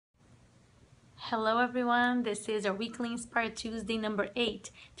Hello everyone, this is our weekly Inspired Tuesday number 8.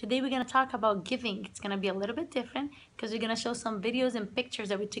 Today we're going to talk about giving. It's going to be a little bit different because we're going to show some videos and pictures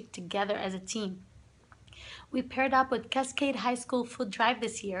that we took together as a team. We paired up with Cascade High School food drive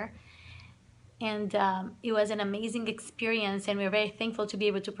this year, and it was an amazing experience, and we're very thankful to be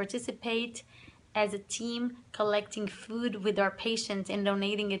able to participate as a team, collecting food with our patients and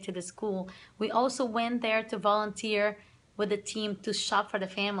donating it to the school. We also went there to volunteer with the team to shop for the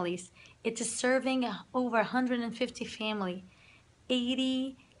families. It's serving over 150 family.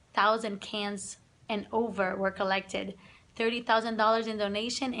 80,000 cans and over were collected. $30,000 in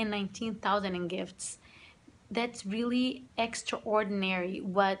donation and $19,000 in gifts. That's really extraordinary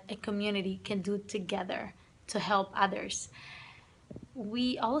what a community can do together to help others.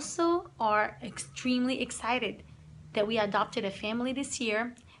 We also are extremely excited that we adopted a family this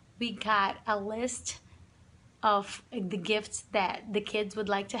year. We got a list of the gifts that the kids would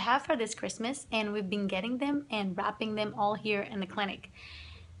like to have for this Christmas, and we've been getting them and wrapping them all here in the clinic.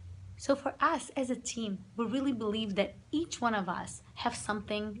 So for us as a team, we really believe that each one of us have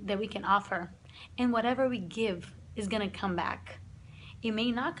something that we can offer, and whatever we give is gonna come back. It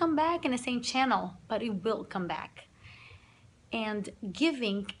may not come back in the same channel, but it will come back. And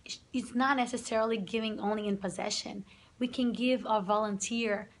giving is not necessarily giving only in possession. We can give our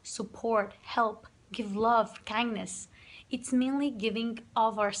volunteer, support, help, give love, kindness. It's mainly giving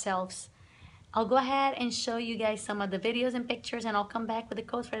of ourselves. I'll go ahead and show you guys some of the videos and pictures, and I'll come back with the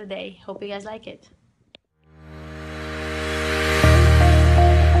quote for the day. Hope you guys like it.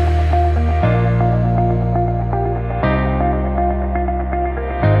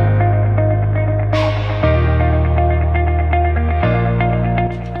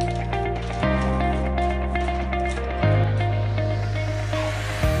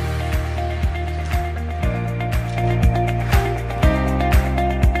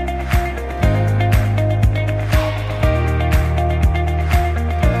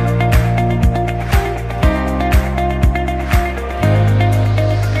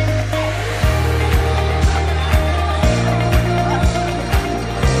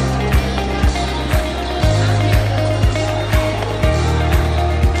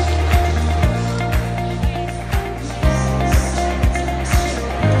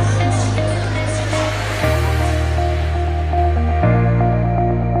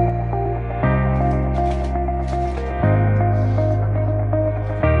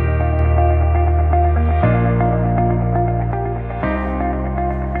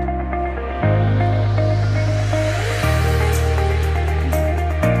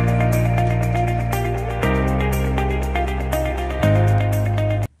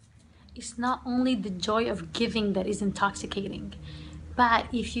 It's not only the joy of giving that is intoxicating, but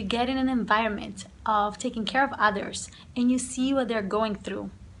if you get in an environment of taking care of others and you see what they're going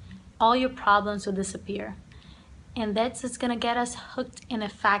through, all your problems will disappear. And that's what's gonna get us hooked in the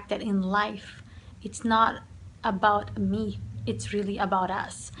fact that in life, it's not about me, it's really about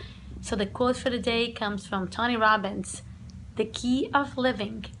us. So the quote for the day comes from Tony Robbins: "The key of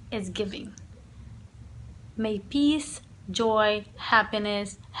living is giving." May peace, joy,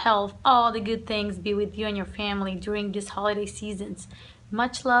 happiness, health, all the good things be with you and your family during these holiday seasons.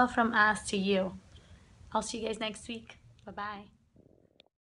 Much love from us to you. I'll see you guys next week. Bye-bye.